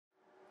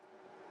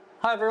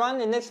Hi everyone,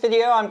 in this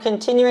video I'm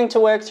continuing to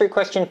work through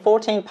question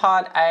 14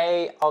 part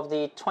A of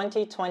the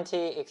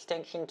 2020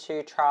 Extension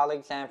 2 trial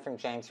exam from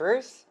James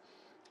Ruse.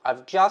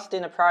 I've just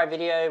in a prior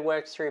video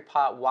worked through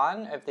part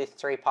 1 of this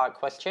 3-part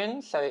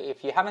question, so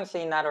if you haven't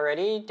seen that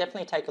already,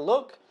 definitely take a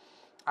look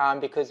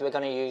because we're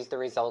going to use the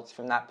results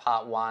from that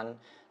part 1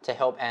 to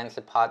help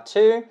answer part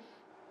 2.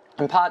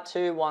 And part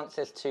 2 wants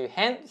us to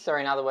hence, or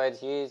in other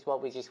words use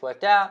what we just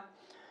worked out,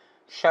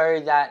 show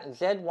that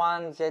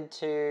Z1,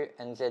 Z2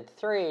 and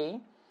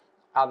Z3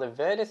 are the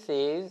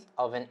vertices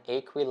of an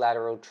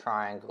equilateral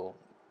triangle.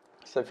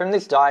 So from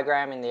this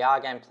diagram in the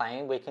argand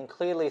plane, we can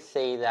clearly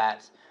see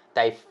that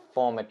they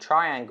form a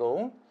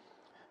triangle.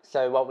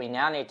 So what we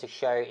now need to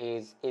show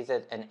is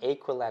it an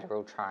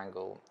equilateral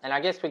triangle? And I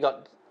guess we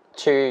got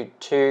two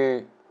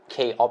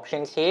key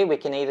options here. We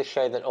can either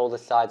show that all the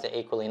sides are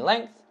equal in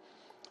length,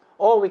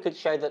 or we could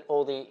show that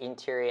all the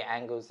interior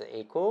angles are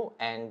equal,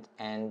 and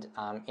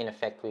in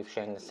effect we've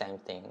shown the same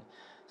thing.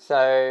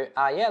 So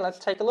yeah, let's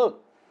take a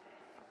look.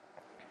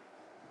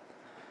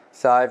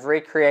 So I've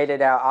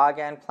recreated our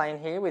argand plane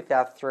here with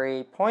our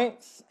 3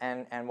 points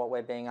and what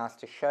we're being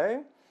asked to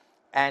show.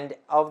 And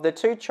of the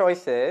two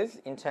choices,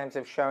 in terms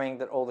of showing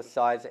that all the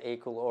sides are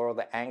equal or all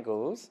the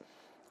angles,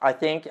 I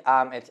think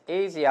it's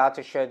easier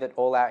to show that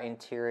all our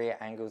interior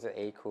angles are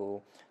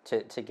equal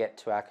to get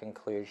to our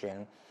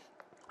conclusion.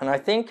 And I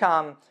think,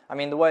 I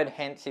mean, the word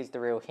hence is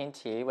the real hint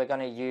here. We're going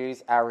to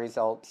use our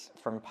results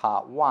from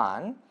part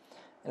 1.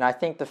 And I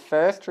think the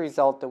first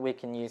result that we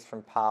can use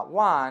from part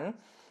 1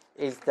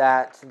 is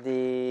that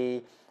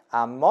the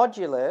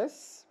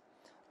modulus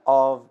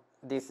of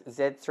this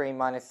Z3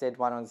 minus Z1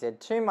 on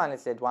Z2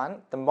 minus Z1,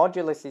 the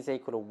modulus is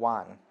equal to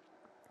 1.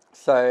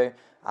 So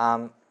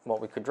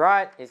what we could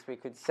write is we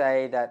could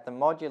say that the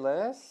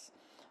modulus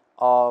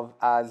of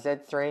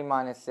Z3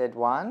 minus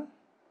Z1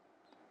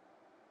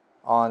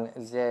 on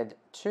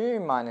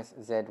Z2 minus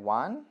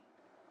Z1,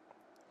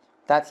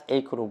 that's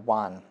equal to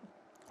 1.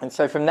 And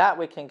so from that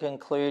we can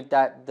conclude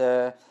that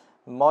the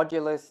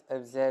modulus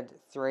of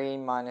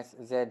Z3 minus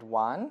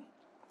Z1,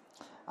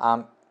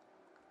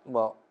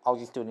 well, I'll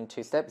just do it in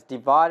 2 steps,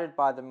 divided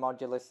by the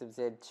modulus of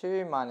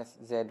Z2 minus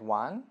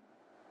Z1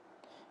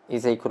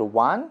 is equal to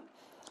 1.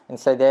 And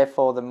so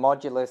therefore the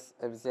modulus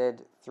of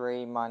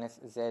Z3 minus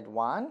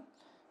Z1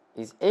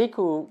 is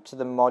equal to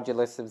the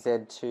modulus of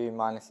Z2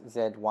 minus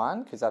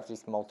Z1, because I've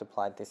just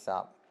multiplied this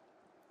up.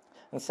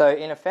 And so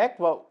in effect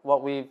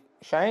what we've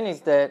shown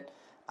is that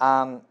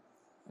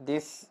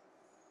this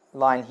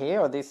line here,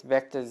 or this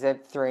vector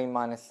Z3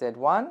 minus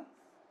Z1,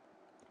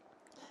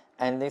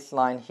 and this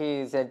line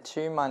here,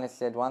 Z2 minus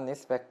Z1,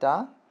 this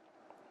vector,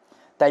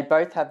 they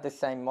both have the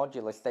same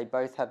modulus, they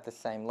both have the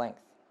same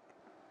length.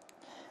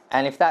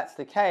 And if that's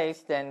the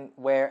case, then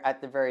we're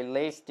at the very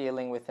least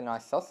dealing with an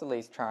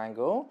isosceles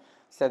triangle,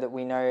 so that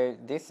we know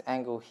this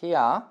angle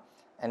here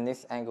and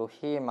this angle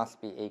here must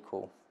be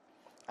equal.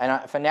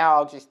 And for now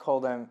I'll just call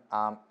them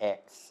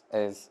x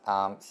as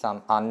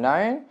some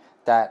unknown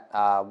that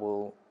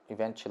will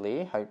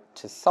eventually hope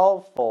to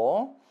solve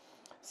for,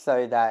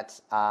 so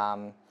that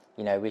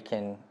you know, we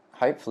can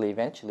hopefully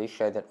eventually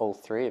show that all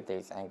 3 of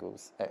these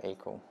angles are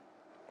equal.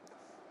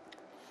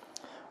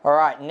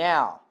 Alright,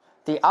 now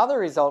the other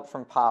result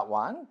from part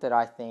 1 that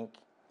I think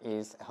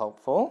is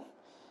helpful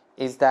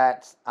is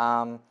that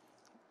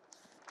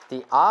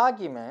the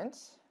argument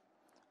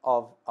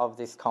of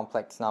this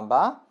complex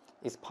number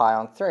is pi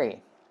on 3.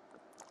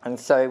 And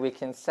so we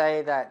can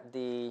say that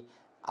the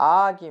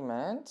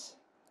argument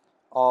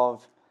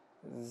of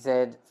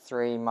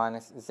Z3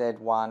 minus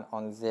Z1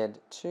 on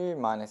Z2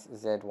 minus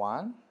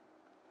Z1,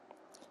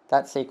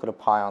 that's equal to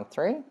pi on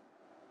 3.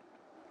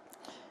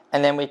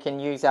 And then we can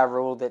use our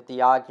rule that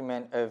the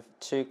argument of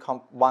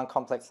one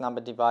complex number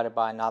divided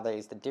by another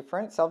is the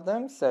difference of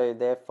them. So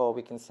therefore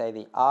we can say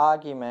the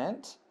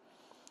argument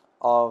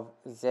of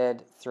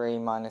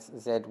Z3 minus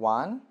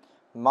Z1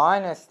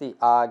 minus the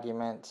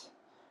argument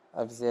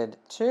of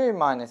Z2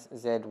 minus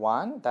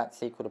Z1,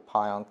 that's equal to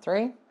pi on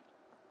 3.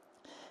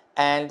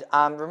 And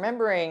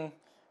remembering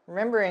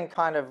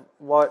kind of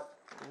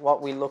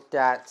what we looked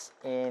at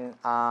in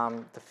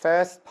the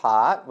first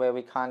part, where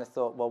we kind of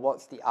thought, well,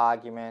 what's the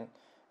argument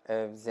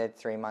of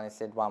Z3 minus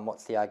Z1,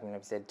 what's the argument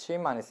of Z2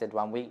 minus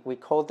Z1, we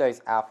called those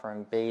alpha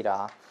and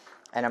beta,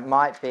 and it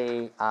might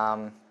be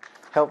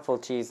helpful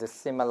to use a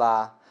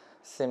similar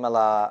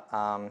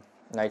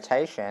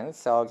notation.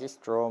 So I'll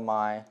just draw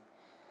my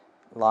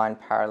line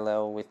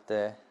parallel with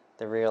the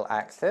real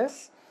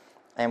axis,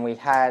 and we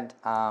had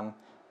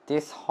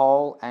this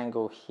whole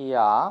angle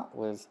here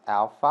was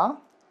alpha,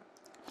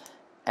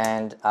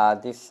 and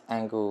this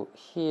angle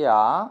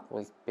here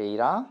was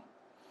beta.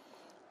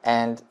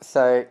 And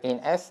so in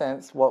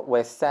essence what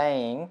we're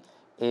saying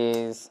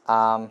is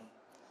alpha,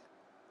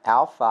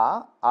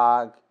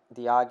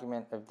 the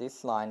argument of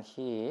this line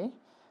here,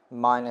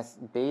 minus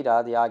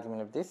beta, the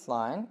argument of this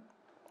line,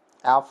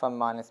 alpha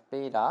minus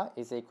beta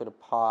is equal to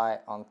pi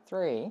on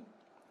 3.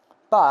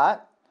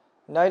 But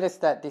notice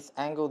that this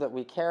angle that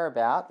we care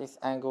about, this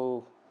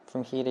angle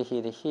from here to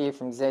here to here,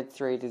 from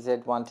Z3 to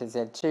Z1 to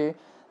Z2,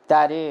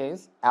 that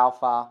is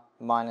alpha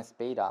minus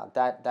beta.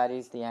 That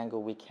is the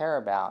angle we care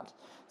about.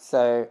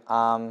 So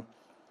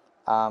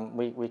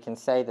we can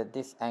say that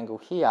this angle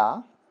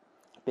here,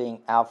 being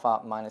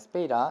alpha minus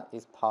beta,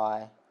 is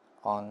pi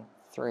on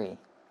 3.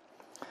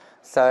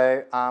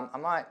 So I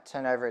might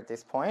turn over at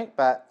this point,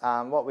 but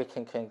what we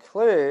can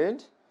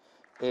conclude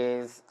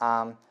is,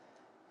 I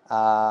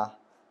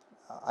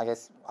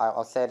guess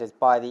I'll say it as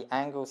by the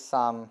angle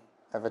sum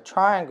of a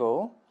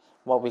triangle,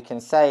 what we can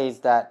say is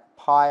that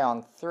pi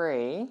on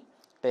 3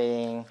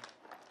 being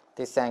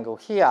this angle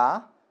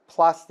here,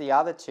 plus the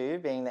other two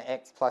being the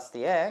x plus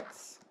the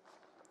x,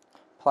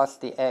 plus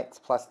the x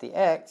plus the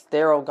x,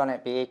 they're all going to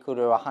be equal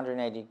to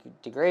 180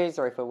 degrees,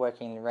 or if we're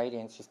working in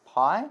radians, just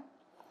pi.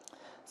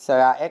 So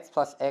our x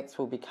plus x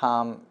will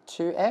become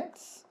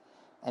 2x,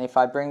 and if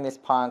I bring this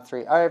pi on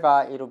 3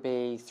 over, it'll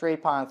be 3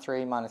 pi on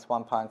 3 minus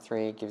 1 pi on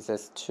 3 gives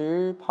us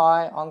 2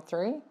 pi on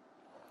 3.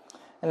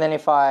 And then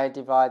if I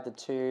divide the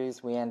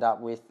 2's, we end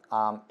up with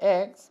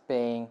x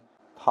being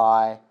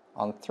pi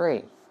on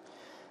 3.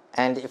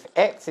 And if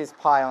x is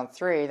pi on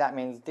 3, that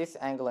means this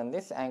angle and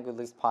this angle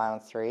is pi on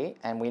 3,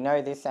 and we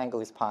know this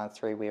angle is pi on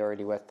 3, we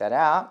already worked that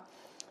out.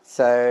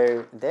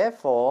 So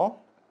therefore,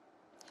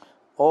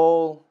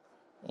 all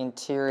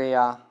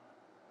interior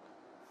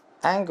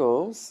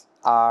angles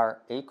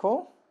are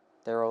equal.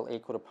 They're all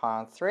equal to pi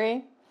on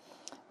 3.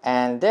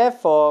 And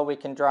therefore, we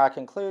can draw a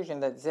conclusion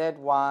that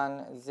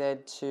Z1,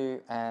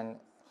 Z2, and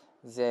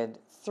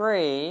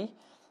Z3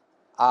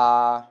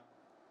 are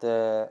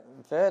the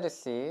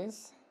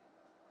vertices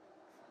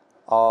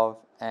of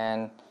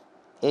an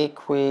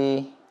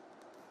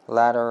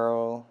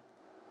equilateral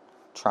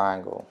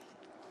triangle.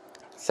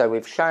 So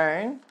we've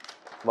shown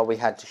what we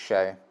had to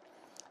show.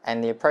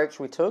 And the approach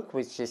we took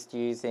was just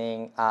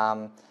using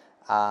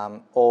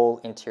all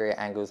interior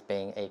angles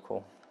being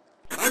equal.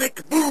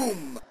 Sonic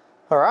boom!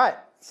 Alright,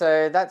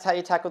 so that's how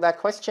you tackle that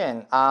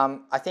question.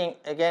 I think,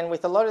 again,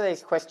 with a lot of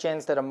these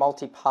questions that are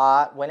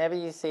multi-part, whenever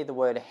you see the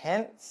word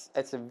hence,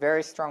 it's a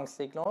very strong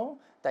signal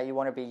that you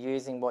want to be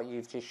using what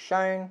you've just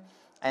shown.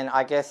 And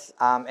I guess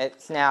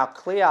it's now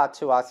clear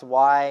to us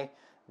why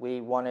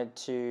we wanted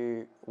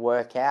to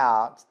work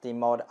out the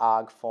mod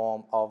arg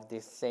form of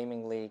this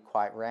seemingly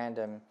quite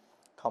random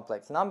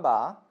complex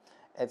number.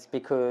 It's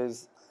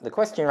because the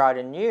question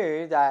writer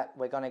knew that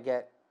we're going to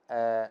get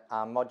a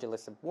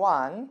modulus of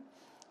 1,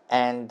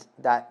 and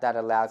that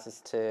allows us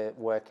to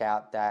work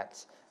out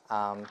that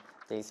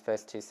these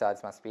first two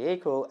sides must be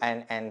equal,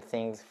 and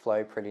things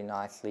flow pretty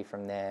nicely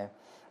from there.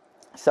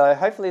 So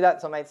hopefully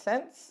that's all made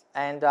sense,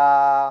 and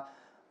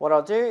what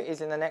I'll do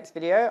is in the next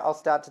video I'll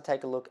start to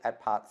take a look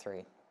at part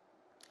 3.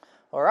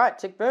 Alright,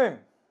 tick boom!